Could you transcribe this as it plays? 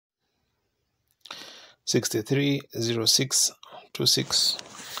630626.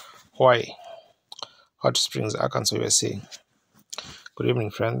 Hawaii, Hot Springs, Arkansas, USA. Good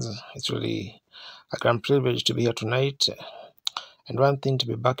evening, friends. It's really a grand privilege to be here tonight, and one thing to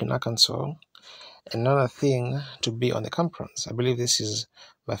be back in Arkansas, and another thing to be on the conference. I believe this is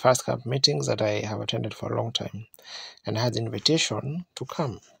my first camp meetings that I have attended for a long time, and I had the invitation to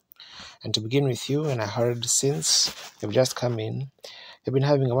come. And to begin with you, and I heard since you've just come in, you've been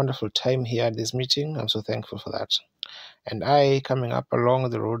having a wonderful time here at this meeting. I'm so thankful for that. And I, coming up along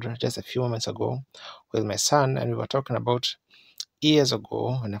the road just a few moments ago with my son, and we were talking about years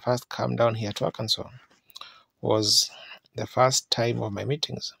ago when I first came down here to Arkansas, was the first time of my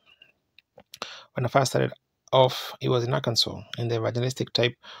meetings. When I first started off, it was in Arkansas, in the evangelistic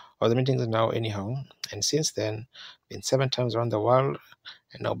type of the meetings now anyhow. And since then, been 7 times around the world,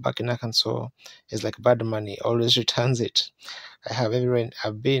 and now back in Arkansas is like bad money, always returns it. I have everywhere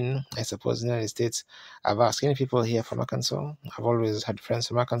I've been, I suppose, in the United States. I've asked any people here from Arkansas. I've always had friends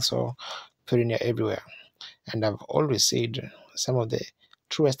from Arkansas, pretty near everywhere. And I've always said some of the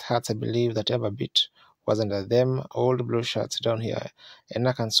truest hearts I believe that ever beat was under them old blue shirts down here in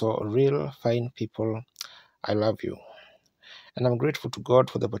Arkansas. Real fine people. I love you. And I'm grateful to God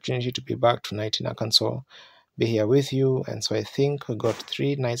for the opportunity to be back tonight in Arkansas, be here with you. And so I think we got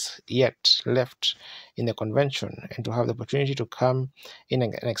 3 nights yet left in the convention, and to have the opportunity to come in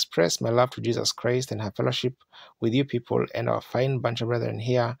and express my love to Jesus Christ and have fellowship with you people and our fine bunch of brethren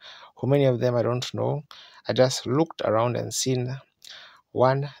here, who many of them I don't know. I just looked around and seen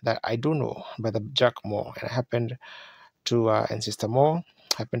one that I do know, Brother Jack Moore, and I happened to, and Sister Moore,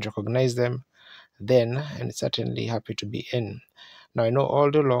 happened to recognize them then, and certainly happy to be in. Now I know all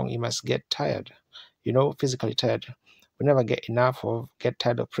day long you must get tired, physically tired. We never get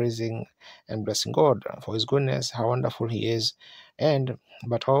tired of praising and blessing God for His goodness, how wonderful He is,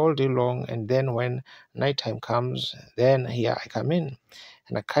 but all day long. And then when nighttime comes, then here I come in,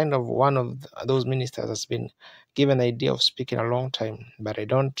 and I kind of one of those ministers that's been given the idea of speaking a long time, but I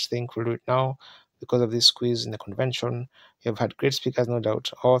don't think we'll do it now because of this squeeze in the convention. You've had great speakers, no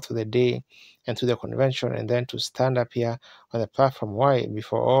doubt, all through the day and through the convention, and then to stand up here on the platform, why,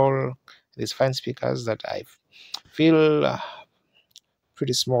 before all these fine speakers, that I feel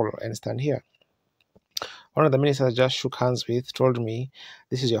pretty small and stand here. One of the ministers I just shook hands with told me,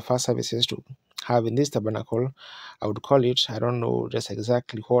 this is your first services to have in this tabernacle. I would call it, I don't know just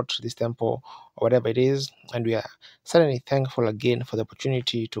exactly what, this temple or whatever it is, and we are certainly thankful again for the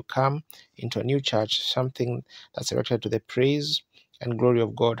opportunity to come into a new church, something that's erected to the praise and glory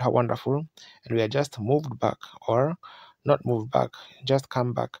of God. How wonderful. And we are just moved back, or not moved back, just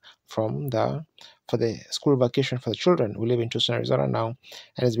come back from for the school vacation for the children. We live in Tucson, Arizona now,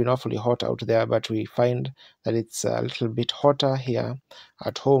 and it's been awfully hot out there, but we find that it's a little bit hotter here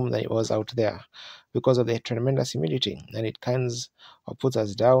at home than it was out there because of the tremendous humidity, and it kind of puts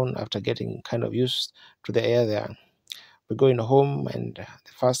us down after getting kind of used to the air there. We're going home, and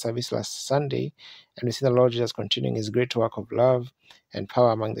the first service last Sunday, and we see the Lord Jesus continuing His great work of love and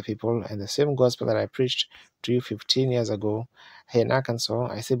power among the people. And the same gospel that I preached to you 15 years ago here in Arkansas,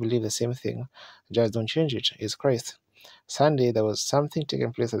 I still believe the same thing. Just don't change it. It's Christ. Sunday, there was something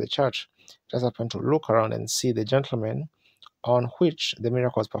taking place at the church. Just happened to look around and see the gentleman on which the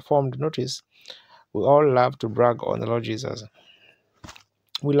miracle was performed. Notice, we all love to brag on the Lord Jesus.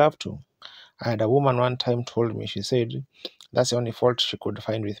 We love to. I had a woman one time told me, she said, that's the only fault she could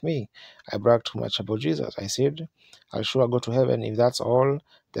find with me. I bragged too much about Jesus. I said, I'll sure go to heaven if that's all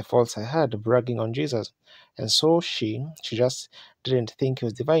the faults I had, bragging on Jesus. And so she just didn't think He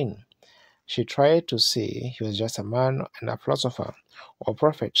was divine. She tried to say He was just a man and a philosopher or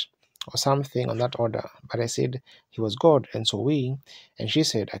prophet or something on that order. But I said He was God, and she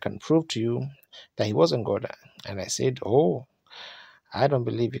said, I can prove to you that He wasn't God. And I said, oh, I don't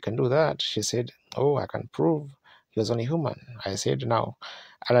believe you can do that. She said, oh, I can prove He was only human. I said, now,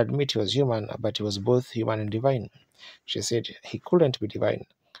 I'll admit He was human, but He was both human and divine. She said, He couldn't be divine.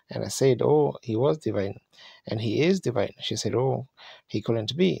 And I said, oh, He was divine. And He is divine. She said, oh, He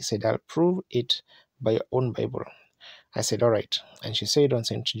couldn't be. I said, I'll prove it by your own Bible. I said, all right. And she said on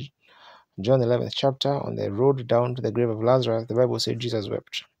St. John 11th chapter, on the road down to the grave of Lazarus, the Bible said Jesus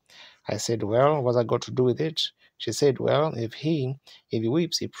wept. I said, well, what's that got to do with it? She said, well, if he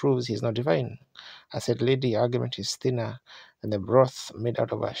weeps, he proves he's not divine. I said, lady, argument is thinner than the broth made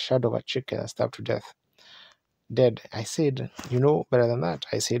out of a shadow of a chicken starved to death. Dead. I said, you know better than that.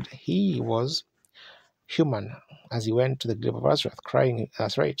 I said, He was human as He went to the grave of Lazarus, crying.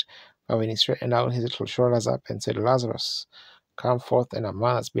 That's right. But when He straightened out His little shoulders up and said, Lazarus, come forth, and a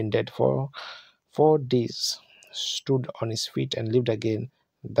man that's been dead for 4 days stood on his feet and lived again,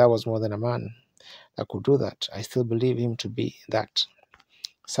 that was more than a man. that could do that. I still believe him to be that.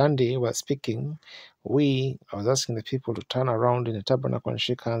 Sunday was speaking. I was asking the people to turn around in the tabernacle and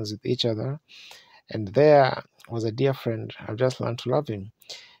shake hands with each other. And there was a dear friend. I've just learned to love him.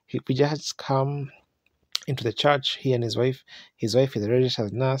 We just come into the church, he and his wife. His wife is a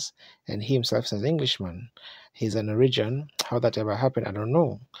registered nurse, and he himself is an Englishman. He's a Norwegian. How that ever happened, I don't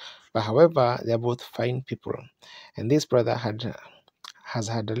know. But however, they're both fine people. And this brother has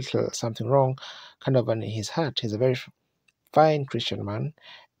had a little something wrong kind of in his heart. He's a very fine Christian man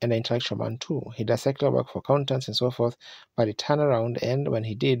and an intellectual man too. He does secular work for accountants and so forth, but he turned around, and when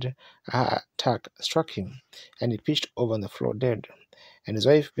he did, a attack struck him and he pitched over on the floor dead. And his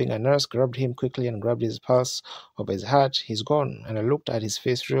wife, being a nurse, grabbed him quickly and grabbed his pulse of his heart. He's gone. And I looked at his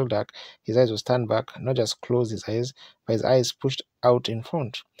face real dark. His eyes was turned back, not just closed his eyes, but his eyes pushed out in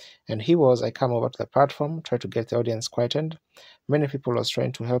front. And I come over to the platform, tried to get the audience quietened. Many people was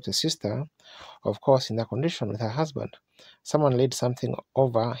trying to help the sister, of course, in that condition with her husband. Someone laid something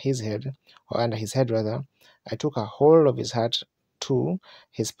over his head, or under his head rather. I took a hold of his heart too,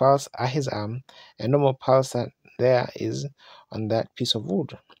 his pulse at his arm, and no more pulse than there is on that piece of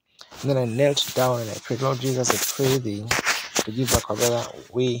wood. And then I knelt down and I prayed, Lord Jesus, I pray thee to give back our brother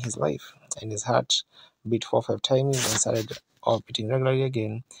Wei his life. And his heart beat 4 or 5 times and started off beating regularly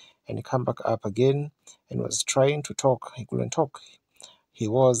again. And he come back up again and was trying to talk. He couldn't talk.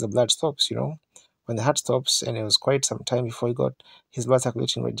 The blood stops, When the heart stops, and it was quite some time before he got his blood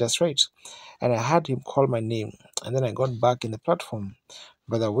circulating rate just right. And I had him call my name, and then I got back in the platform.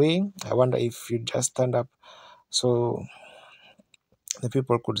 By the way, I wonder if you just stand up so the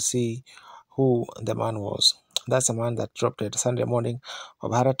people could see who the man was. That's a man that dropped dead Sunday morning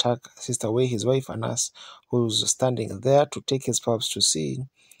of heart attack. Sister Wei, his wife, and us, who's standing there to take his pulse to see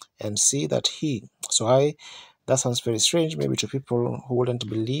that that sounds very strange maybe to people who wouldn't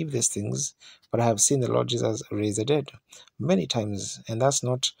believe these things, but I have seen the Lord Jesus raise the dead many times, and that's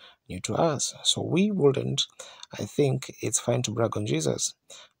not new to us. So I think it's fine to brag on Jesus,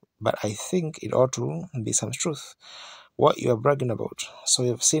 but I think it ought to be some truth what you are bragging about.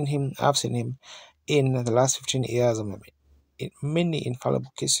 So I've seen him in the last 15 years in many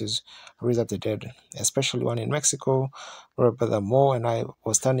infallible cases raise up the dead, especially one in Mexico, where Brother Moore and I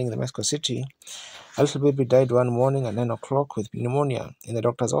was standing in the Mexico City. A little baby died one morning at 9 o'clock with pneumonia in the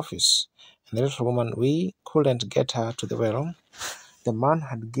doctor's office. And the little woman, we couldn't get her to the well. The man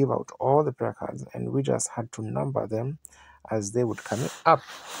had give out all the prayer cards, and we just had to number them as they would come up.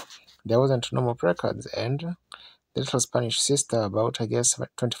 There wasn't no more prayer cards, and the little Spanish sister, about, I guess,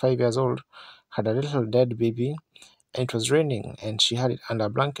 25 years old, had a little dead baby, and it was raining, and she had it under a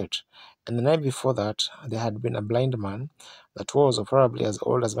blanket. And the night before that, there had been a blind man that was probably as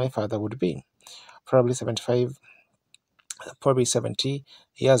old as my father would be, probably 70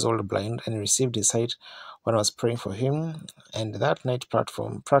 years old, blind, and he received his sight when I was praying for him. And that night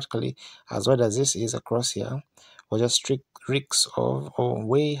platform, practically as wide as this is across here, was just ricks of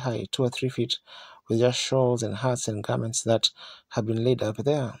way high, 2 or 3 feet, with just shawls and hats and garments that had been laid up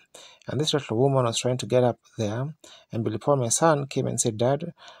there. And this little woman was trying to get up there, and Billy Paul, my son, came and said,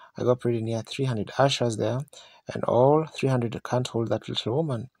 Dad, I got pretty near 300 ushers there, and all 300 can't hold that little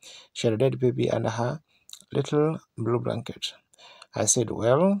woman. She had a dead baby under her little blue blanket. I said to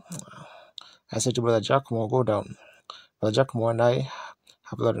Brother Giacomo, go down. Brother Giacomo and I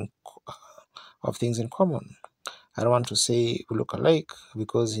have a lot of things in common. I don't want to say we look alike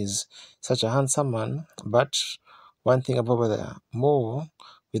because he's such a handsome man, but one thing about Brother Mo,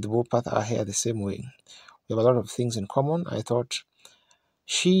 with both path our hair the same way. We have a lot of things in common. I thought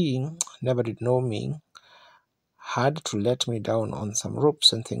she never did know me, had to let me down on some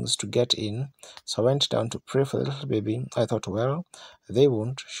ropes and things to get in. So I went down to pray for the little baby. I thought, well, they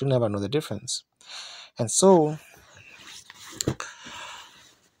won't. She'll never know the difference. And so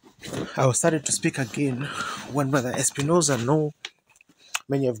I started to speak again when Brother Espinoza,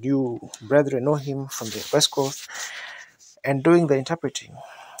 many of you brethren know him from the West Coast, and doing the interpreting.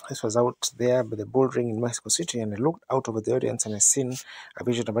 This was out there by the bullring in Mexico City, and I looked out over the audience and I seen a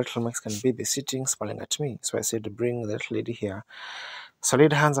vision of a little Mexican baby sitting, smiling at me. So I said, bring the little lady here. So I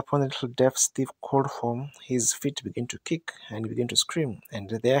laid hands upon the little deaf, stiff, cold form. His feet began to kick and he began to scream. And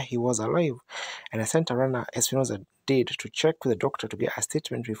there he was alive. And I sent a runner, Espinoza did, to check with the doctor to get a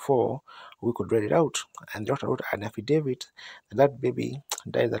statement before we could read it out. And the doctor wrote an affidavit that baby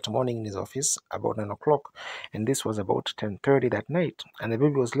died that morning in his office about 9 o'clock. And this was about 10:30 that night. And the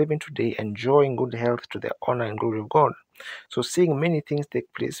baby was living today, enjoying good health to the honor and glory of God. So seeing many things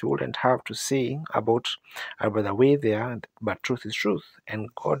take place, we wouldn't have to say about the way there, but truth is truth. And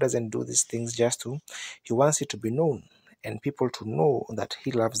God doesn't do these things just to, He wants it to be known. and people to know that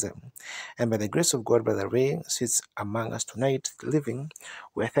He loves them. And by the grace of God, Brother Ray sits among us tonight, living.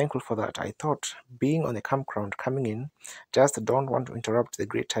 We're thankful for that. I thought being on the campground, coming in, just don't want to interrupt the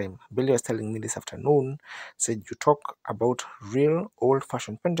great time. Billy was telling me this afternoon, said, you talk about real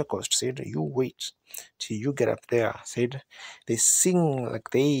old-fashioned Pentecost. Said, you wait till you get up there. Said, they sing like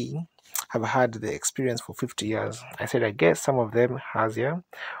they have had the experience for 50 years. I said, I guess some of them has, yeah,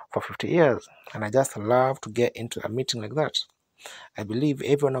 for 50 years. And I just love to get into a meeting like that. I believe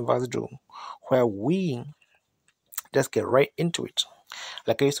every one of us do, where we just get right into it.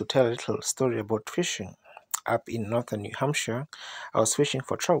 Like I used to tell a little story about fishing. Up in northern New Hampshire, I was fishing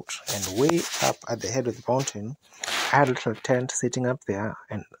for trout, and way up at the head of the mountain, I had a little tent sitting up there,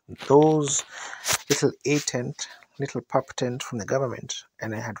 and those little little pup tent from the government,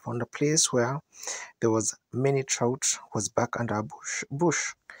 and I had found a place where there was many trout was back under a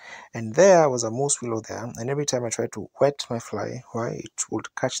bush. And there was a moose willow there, and every time I tried to wet my fly, why it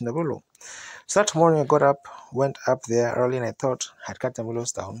would catch in the willow. So that morning I got up, went up there early, and I thought I'd cut the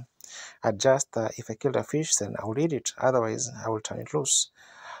willows down. I'd just, if I killed a fish, then I would eat it. Otherwise, I would turn it loose.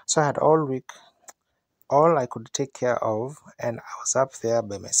 So I had all week, all I could take care of, and I was up there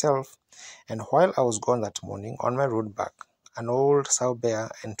by myself. And while I was gone that morning, on my road back, an old sow bear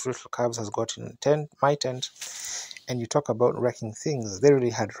and two little cubs has got in my tent, and you talk about wrecking things. They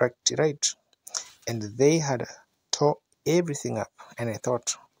really had wrecked it right, and they had tore everything up. And I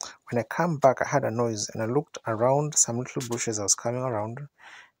thought, when I come back, I had a noise, and I looked around some little bushes I was coming around,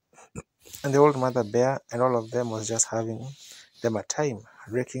 and the old mother bear and all of them was just having them a time,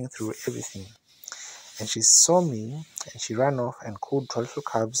 raking through everything. And she saw me, and she ran off and called two little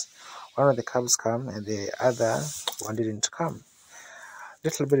cubs. One of the cubs came, and the other one didn't come.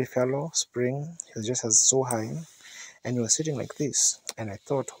 Little bitty fellow, Spring, he was just as so high, and he was sitting like this. And I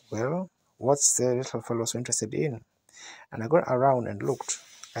thought, well, what's the little fellow so interested in? And I got around and looked.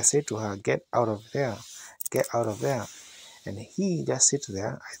 I said to her, get out of there, get out of there. And he just sit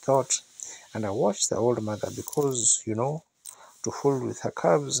there, I thought, and I watched the old mother, because, to fool with her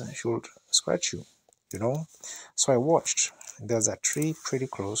cubs, she would scratch you, So I watched. There's a tree pretty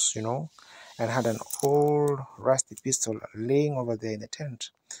close, and had an old rusty pistol laying over there in the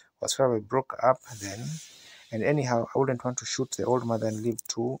tent. Was probably broke up then, and anyhow, I wouldn't want to shoot the old mother and leave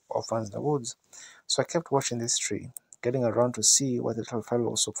two orphans in the woods. So I kept watching this tree, getting around to see what the little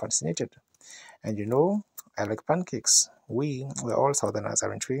fellow was so fascinated. And I like pancakes. We're all Southerners,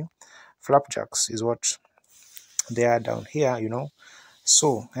 aren't we? Flapjacks is what they are down here,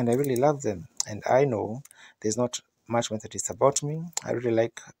 So, and I really love them. And I know there's not much Methodist about me. I really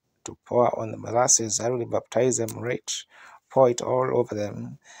like to pour on the molasses. I really baptize them right, pour it all over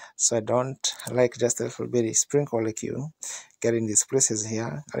them. So I don't like just a little bit sprinkle like you get in these places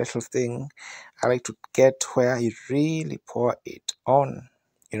here. A little thing. I like to get where you really pour it on,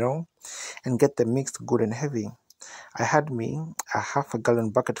 and get them mixed good and heavy. I had me a half-a-gallon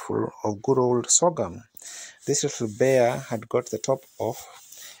bucket full of good old sorghum. This little bear had got the top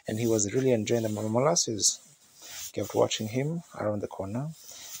off, and he was really enjoying the molasses. Kept watching him around the corner.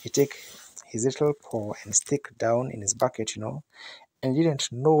 He take his little paw and stick down in his bucket, and didn't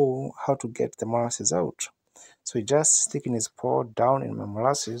know how to get the molasses out. So he just sticking his paw down in my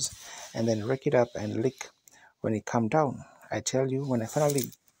molasses and then rake it up and lick when it come down. I tell you, when I finally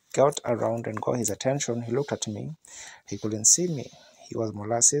got around and got his attention, he looked at me. He couldn't see me. He was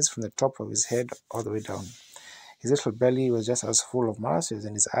molasses from the top of his head all the way down. His little belly was just as full of molasses,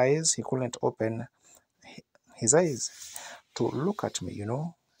 and his eyes, he couldn't open his eyes to look at me,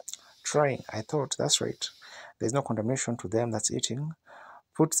 trying. I thought, that's right. There's no condemnation to them that's eating.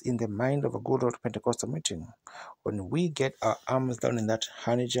 Puts in the mind of a good old Pentecostal meeting. When we get our arms down in that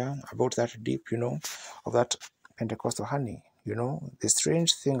honey jar, about that deep, of that Pentecostal honey, the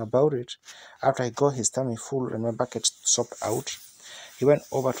strange thing about it, after I got his tummy full and my bucket sopped out, he went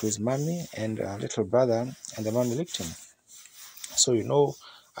over to his mommy and little brother, and the mommy licked him. So,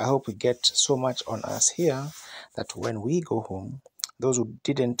 I hope we get so much on us here that when we go home, those who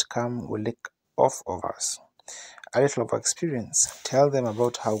didn't come will lick off of us. A little of experience. Tell them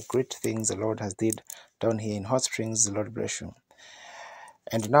about how great things the Lord has did down here in Hot Springs. The Lord bless you.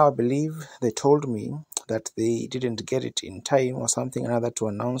 And now I believe they told me that they didn't get it in time or something another to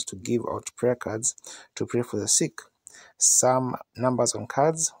announce to give out prayer cards to pray for the sick. Some numbers on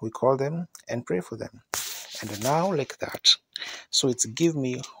cards, we call them and pray for them. And now like that. So it's give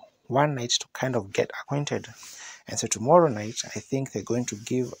me one night to kind of get acquainted. And so tomorrow night, I think they're going to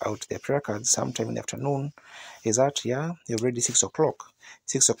give out their prayer cards sometime in the afternoon. Is that, yeah, you're already 6 o'clock.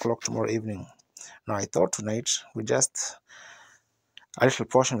 6 o'clock tomorrow evening. Now I thought tonight we just a little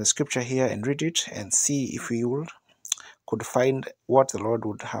portion of the scripture here and read it and see if we will could find what the Lord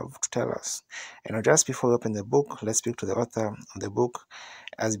would have to tell us. And just before we open the book, let's speak to the author of the book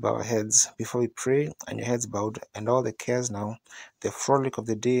as we bow our heads. Before we pray, and your heads bowed, and all the cares now, the frolic of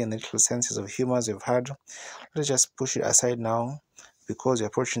the day and the little senses of humors you've had, let's just push it aside now because you're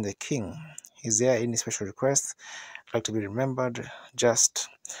approaching the King. Is there any special request like to be remembered? Just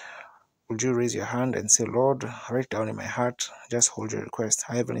would you raise your hand and say, Lord, write down in my heart, just hold your request.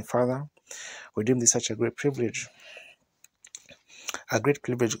 Heavenly Father, we deem this such a great privilege,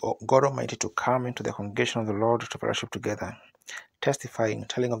 God Almighty, to come into the congregation of the Lord to fellowship together, testifying,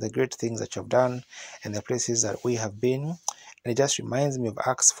 telling of the great things that you have done and the places that we have been. And it just reminds me of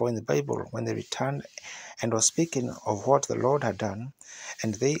Acts 4 in the Bible when they returned and was speaking of what the Lord had done,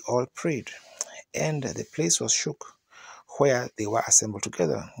 and they all prayed, and the place was shook where they were assembled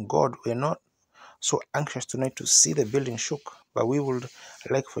together. God, we are not so anxious tonight to see the building shook, but we would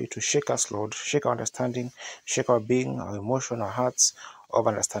like for you to shake us, Lord, shake our understanding, shake our being, our emotion, our hearts of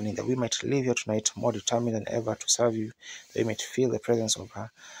understanding, that we might live here tonight more determined than ever to serve you, that we might feel the presence of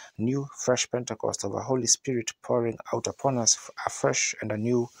a new, fresh Pentecost, of a Holy Spirit pouring out upon us afresh and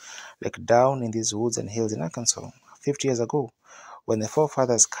anew, like down in these woods and hills in Arkansas 50 years ago, when the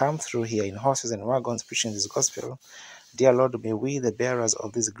forefathers come through here in horses and wagons preaching this gospel. Dear Lord, may we, the bearers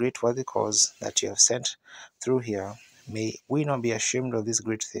of this great worthy cause that you have sent through here, may we not be ashamed of this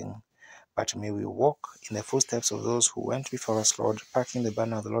great thing, but may we walk in the footsteps of those who went before us, Lord, packing the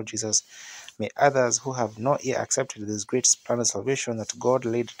banner of the Lord Jesus. May others who have not yet accepted this great plan of salvation that God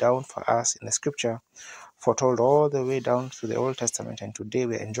laid down for us in the Scripture, foretold all the way down through the Old Testament, and today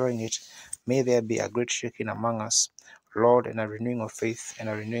we are enjoying it, may there be a great shaking among us, Lord, and a renewing of faith and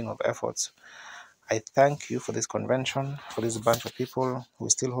a renewing of efforts. I thank you for this convention, for this bunch of people who are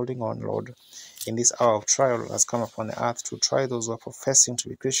still holding on, Lord. In this hour of trial has come upon the earth to try those who are professing to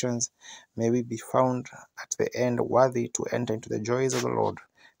be Christians. May we be found at the end worthy to enter into the joys of the Lord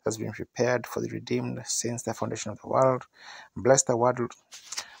that has been prepared for the redeemed since the foundation of the world. Bless the word,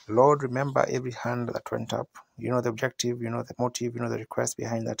 Lord. Remember every hand that went up. You know the objective, you know the motive, you know the request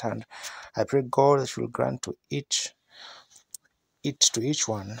behind that hand. I pray, God, that you will grant to each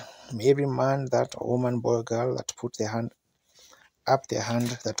one. May every man, that woman, boy, girl that put their hand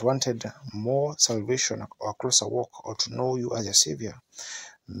that wanted more salvation or closer walk or to know you as your Savior,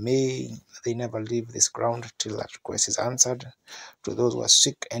 may they never leave this ground till that request is answered. To those who are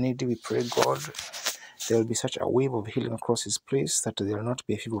sick and needy, we pray, God, there will be such a wave of healing across this place that there will not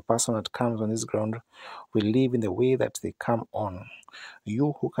be a feeble person that comes on this ground will live in the way that they come on.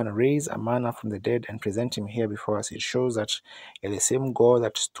 You who can raise a man up from the dead and present him here before us, it shows that you're the same God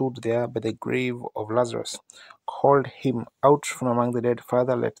that stood there by the grave of Lazarus, called him out from among the dead.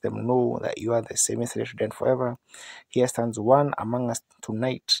 Father, let them know that you are the same yesterday, today, and forever. Here stands one among us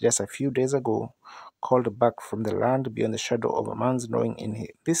tonight, just a few days ago, called back from the land beyond the shadow of a man's knowing in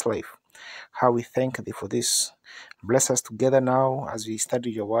this life. How we thank thee for this. Bless us together now as we study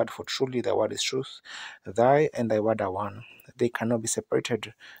your word, for truly thy word is truth. Thy and thy word are one. They cannot be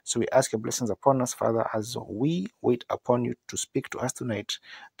separated. So we ask your blessings upon us, Father, as we wait upon you to speak to us tonight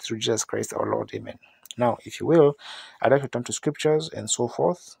through Jesus Christ our Lord. Amen. Now, if you will, I'd like to turn to scriptures and so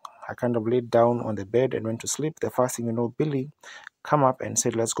forth. I kind of laid down on the bed and went to sleep. The first thing you know, Billy come up and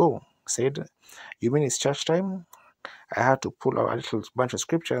said, let's go. Said, you mean it's church time? I had to pull out a little bunch of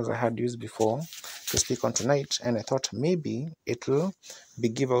scriptures I had used before to speak on tonight, and I thought maybe it'll be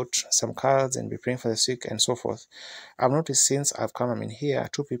give out some cards and be praying for the sick and so forth. I've noticed since I've come in here,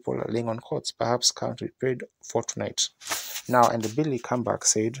 2 people are laying on cots, perhaps come to be prayed for tonight. Now, and the Billy come back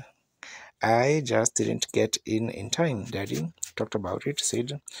said, I just didn't get in time, Daddy. Talked about it,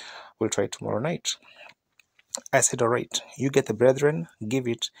 said, we'll try tomorrow night. I said, all right, you get the brethren,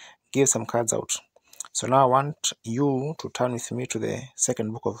 give some cards out. So now I want you to turn with me to the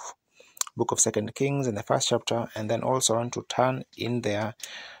second book of 2 Kings in the first chapter, and then also I want to turn in there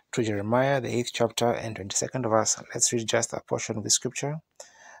to Jeremiah, the 8th chapter and 22nd verse. Let's read just a portion of the scripture.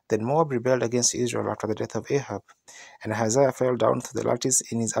 Then Moab rebelled against Israel after the death of Ahab, and Hazael fell down through the lattice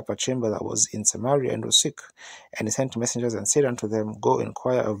in his upper chamber that was in Samaria and was sick. And he sent messengers and said unto them, Go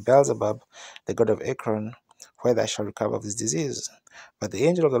inquire of Beelzebub, the god of Ekron, whether I shall recover of this disease. But the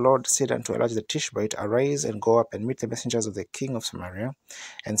angel of the Lord said unto Elijah the Tishbite, Arise and go up and meet the messengers of the king of Samaria,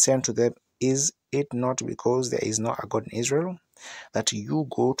 and say unto them, Is it not because there is not a God in Israel, that you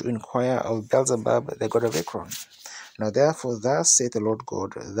go to inquire of Beelzebub, the god of Ekron? Now therefore thus saith the Lord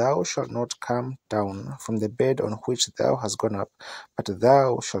God, Thou shalt not come down from the bed on which thou hast gone up, but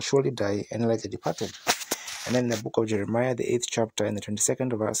thou shalt surely die. And Elijah departed. And then in the book of Jeremiah, the 8th chapter and the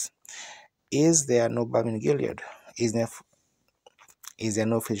 22nd verse, Is there no balm in Gilead? Is there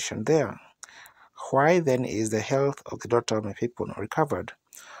no physician there? Why then is the health of the daughter of my people not recovered?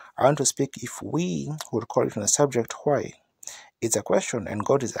 I want to speak, if we would call it on the subject, why. It's a question, and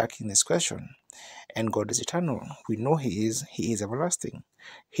God is asking this question. And God is eternal. We know He is everlasting.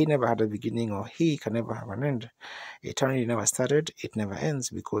 He never had a beginning, or He can never have an end. Eternity never started, it never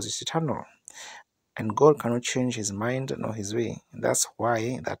ends, because it's eternal. And God cannot change His mind nor His way. That's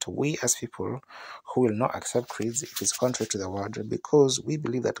why that we as people who will not accept creeds if it's contrary to the word, because we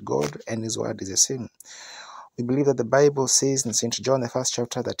believe that God and His word is the same. We believe that the Bible says in St. John, the first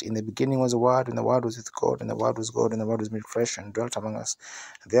chapter, that in the beginning was the Word, and the Word was with God, and the Word was God, and the Word was made flesh and dwelt among us.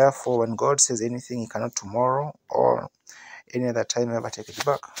 Therefore, when God says anything, He cannot tomorrow or any other time ever take it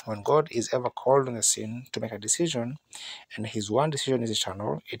back. When God is ever called on the scene to make a decision, and His one decision is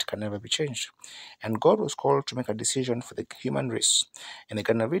eternal, it can never be changed. And God was called to make a decision for the human race in the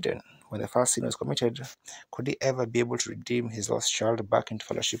Garden of Eden. When the first sin was committed, could He ever be able to redeem His lost child back into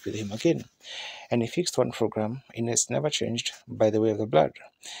fellowship with Him again? And He fixed one program, and it's never changed, by the way of the blood.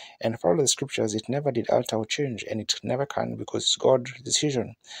 And for all the scriptures, it never did alter or change, and it never can, because it's God's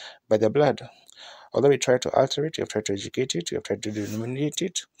decision by the blood. Although we try to alter it, you have tried to educate it, you have tried to denominate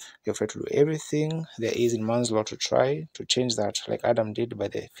it, you have tried to do everything there is in man's law to try to change that, like Adam did by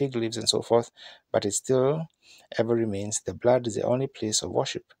the fig leaves and so forth, but it still ever remains. The blood is the only place of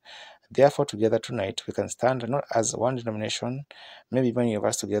worship. Therefore, together tonight, we can stand not as one denomination, maybe many of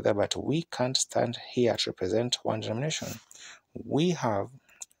us together, but we can't stand here to represent one denomination. We have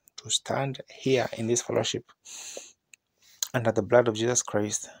to stand here in this fellowship under the blood of Jesus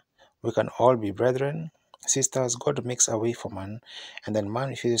Christ. We can all be brethren, sisters. God makes a way for man, and then man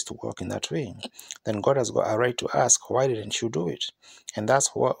refuses to walk in that way. Then God has got a right to ask, why didn't you do it? And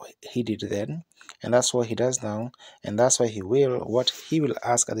that's what He did then, and that's what He does now, and that's why He will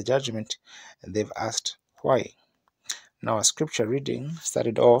ask at the judgment. They've asked, why? Now, a scripture reading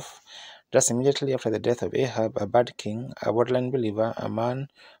started off just immediately after the death of Ahab, a bad king, a borderline believer, a man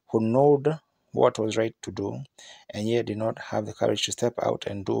who knew what was right to do, and yet did not have the courage to step out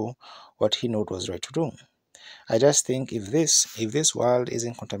and do what he knew was right to do. I just think, if this world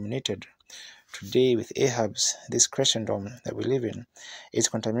isn't contaminated today with Ahab's, this Christendom that we live in is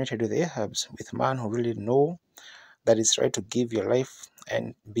contaminated with Ahab's, with man who really know that it's right to give your life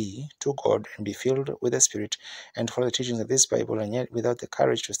and be to God and be filled with the Spirit and follow the teachings of this Bible, and yet without the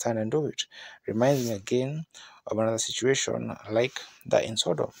courage to stand and do it. Reminds me again of another situation like that in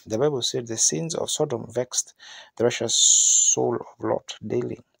Sodom. The Bible said the sins of Sodom vexed the righteous soul of Lot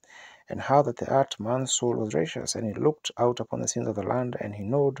daily, and how that the earth man's soul was righteous, and he looked out upon the sins of the land, and he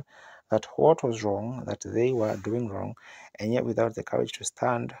knowed that what was wrong, that they were doing wrong, and yet without the courage to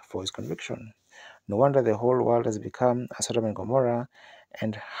stand for his conviction. No wonder the whole world has become a Sodom and Gomorrah,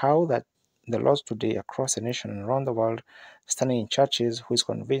 and how that the Lord today across the nation and around the world, standing in churches, who is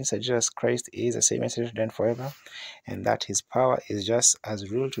convinced that Jesus Christ is the same yesterday, today, and forever, and that His power is just as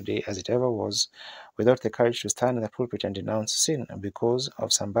real today as it ever was, without the courage to stand in the pulpit and denounce sin because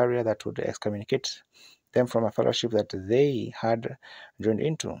of some barrier that would excommunicate them from a fellowship that they had joined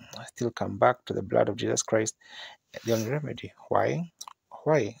into. Still come back to the blood of Jesus Christ, the only remedy. Why?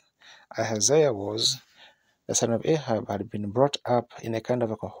 Why? Ahaziah the son of Ahab, had been brought up in a kind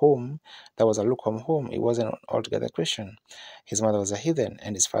of a home that was a lukewarm home. He wasn't altogether Christian. His mother was a heathen,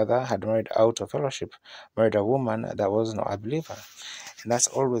 and his father had married out of fellowship, married a woman that was not a believer. And that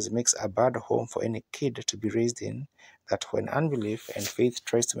always makes a bad home for any kid to be raised in, that when unbelief and faith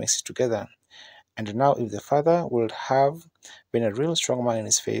tries to mix it together. And now, if the father would have been a real strong man in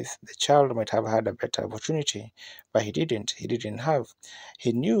his faith, the child might have had a better opportunity, but he didn't. He didn't have.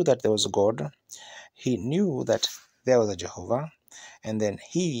 He knew that there was God. He knew that there was a Jehovah, and then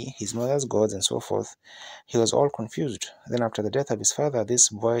his mother's gods, and so forth. He was all confused. Then after the death of his father, this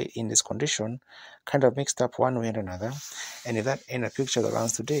boy in this condition kind of mixed up one way and another. And if that in a picture that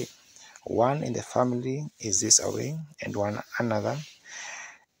runs today, one in the family is this away, and one another,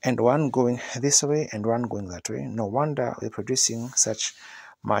 and one going this way and one going that way. No wonder we're producing such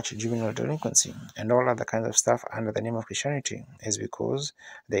much juvenile delinquency and all other kinds of stuff under the name of Christianity, is because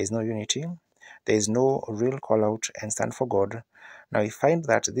there is no unity, there is no real call out and stand for God. Now we find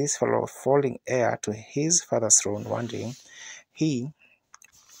that this fellow, falling heir to his father's throne, one day, he,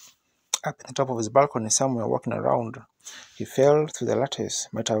 up at the top of his balcony somewhere walking around, he fell through the lattice,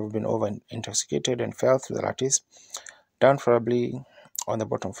 might have been over intoxicated and fell through the lattice, down probably on the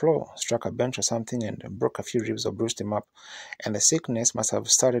bottom floor, struck a bench or something and broke a few ribs or bruised him up, and the sickness must have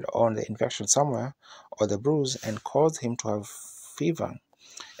started on the infection somewhere, or the bruise, and caused him to have fever,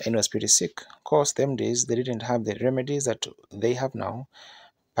 and he was pretty sick. Of course, them days they didn't have the remedies that they have now,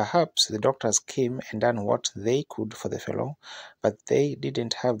 Perhaps the doctors came and done what they could for the fellow, but they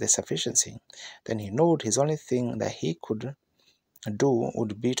didn't have the sufficiency. Then he knew his only thing that he could do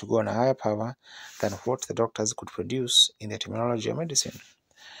would be to go on a higher power than what the doctors could produce in the terminology of medicine.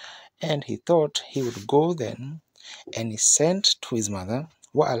 And he thought he would go then, and he sent to his mother.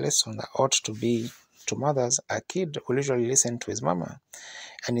 What a lesson that ought to be to mothers. A kid will usually listen to his mama.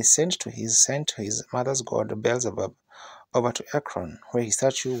 And he sent to his mother's god Beelzebub over to Ekron, where his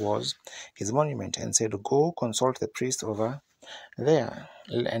statue was, his monument, and said, "Go consult the priest over there,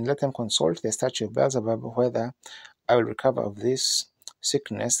 and let them consult the statue of Beelzebub whether I will recover of this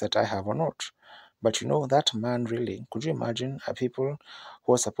sickness that I have or not." But that man really, could you imagine a people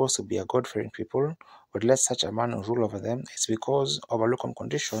who are supposed to be a God-fearing people would let such a man rule over them? It's because of a local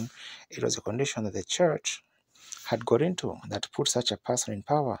condition. It was a condition that the church had got into that put such a person in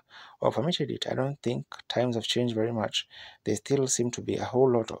power or permitted it. I don't think times have changed very much. They still seem to be a whole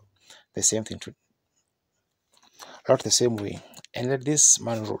lot of the same thing, not the same way. And let this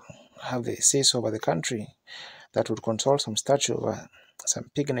man rule, have the say-so over the country, that would control some statue over some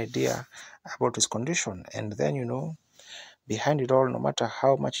pagan idea about his condition. And then, behind it all, no matter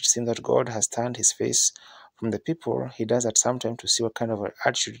how much it seems that God has turned his face from the people, he does at some time to see what kind of an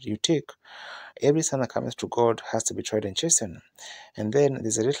attitude you take. Every son that comes to God has to be tried and chastened. And then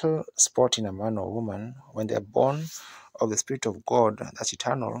there's a little spot in a man or woman when they are born of the Spirit of God that's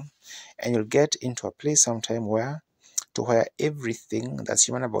eternal, and you'll get into a place sometime where everything that's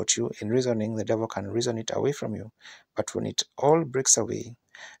human about you in reasoning, the devil can reason it away from you. But when it all breaks away,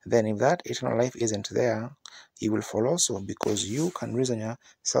 then if that eternal life isn't there, you will fall also, because you can reason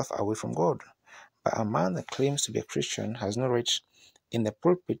yourself away from God. But a man that claims to be a Christian has no right in the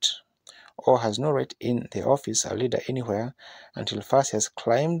pulpit, or has no right in the office, a leader anywhere, until first he has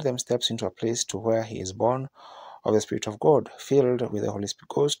climbed them steps into a place to where he is born of the Spirit of God, filled with the Holy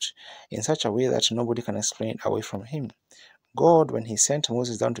Ghost, in such a way that nobody can explain it away from him. God, when he sent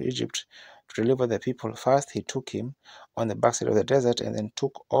Moses down to Egypt to deliver the people, first he took him on the backside of the desert, and then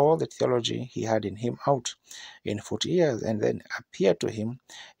took all the theology he had in him out in 40 years, and then appeared to him.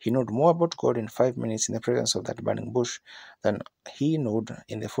 He knew more about God in 5 minutes in the presence of that burning bush than he knew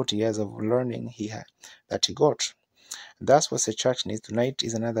in the 40 years of learning that he got. That's what the church needs tonight,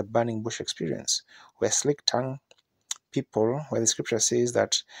 is another burning bush experience, where slick-tongued people, where the scripture says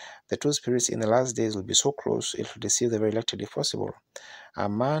that the two spirits in the last days will be so close it will deceive the very elected if possible. A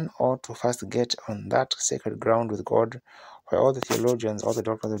man ought to first get on that sacred ground with God, where all the theologians, all the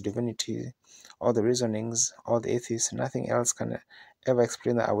doctors of divinity, all the reasonings, all the atheists, nothing else can ever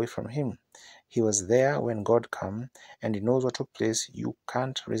explain that away from him. He was there when God came, and he knows what took place. You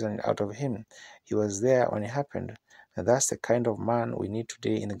can't reason it out of him. He was there when it happened. And that's the kind of man we need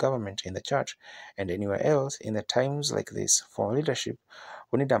today in the government, in the church, and anywhere else in the times like this. For leadership,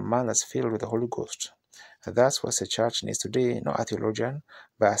 we need a man that's filled with the Holy Ghost. That's what the church needs today, not a theologian,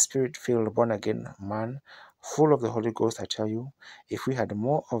 but a spirit-filled, born-again man, full of the Holy Ghost. I tell you, if we had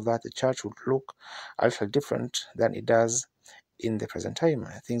more of that, the church would look a little different than it does in the present time.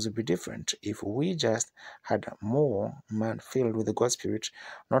 Things would be different if we just had more man filled with the God Spirit,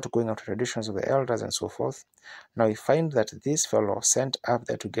 not going after traditions of the elders and so forth. Now we find that this fellow sent up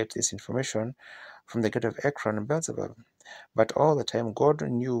there to get this information from the gate of Ekron and Beelzebub. But all the time God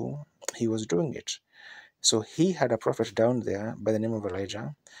knew he was doing it. So he had a prophet down there by the name of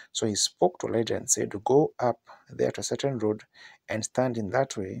Elijah. So he spoke to Elijah and said, "Go up there to a certain road and stand in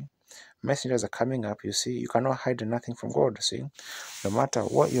that way." Messengers are coming up, you see. You cannot hide nothing from God, see. No matter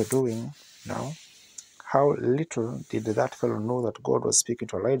what you're doing now, how little did that fellow know that God was speaking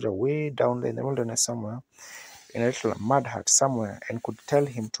to Elijah way down there in the wilderness somewhere, in a little mud hut somewhere, and could tell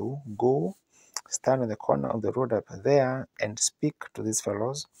him to go stand on the corner of the road up there and speak to these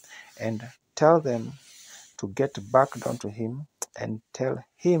fellows and tell them to get back down to him and tell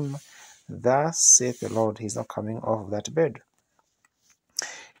him, "Thus saith the Lord," he's not coming off that bed.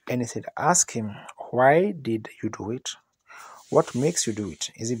 And he said, "Ask him, why did you do it? What makes you do it?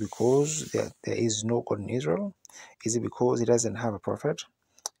 Is it because there is no God in Israel? Is it because he doesn't have a prophet?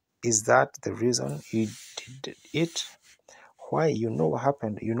 Is that the reason he did it? Why? You know what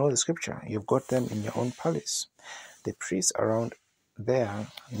happened. You know the scripture. You've got them in your own palace. The priests around there,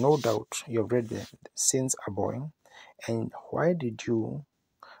 no doubt, you've read the sins are boring. And why did you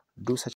do such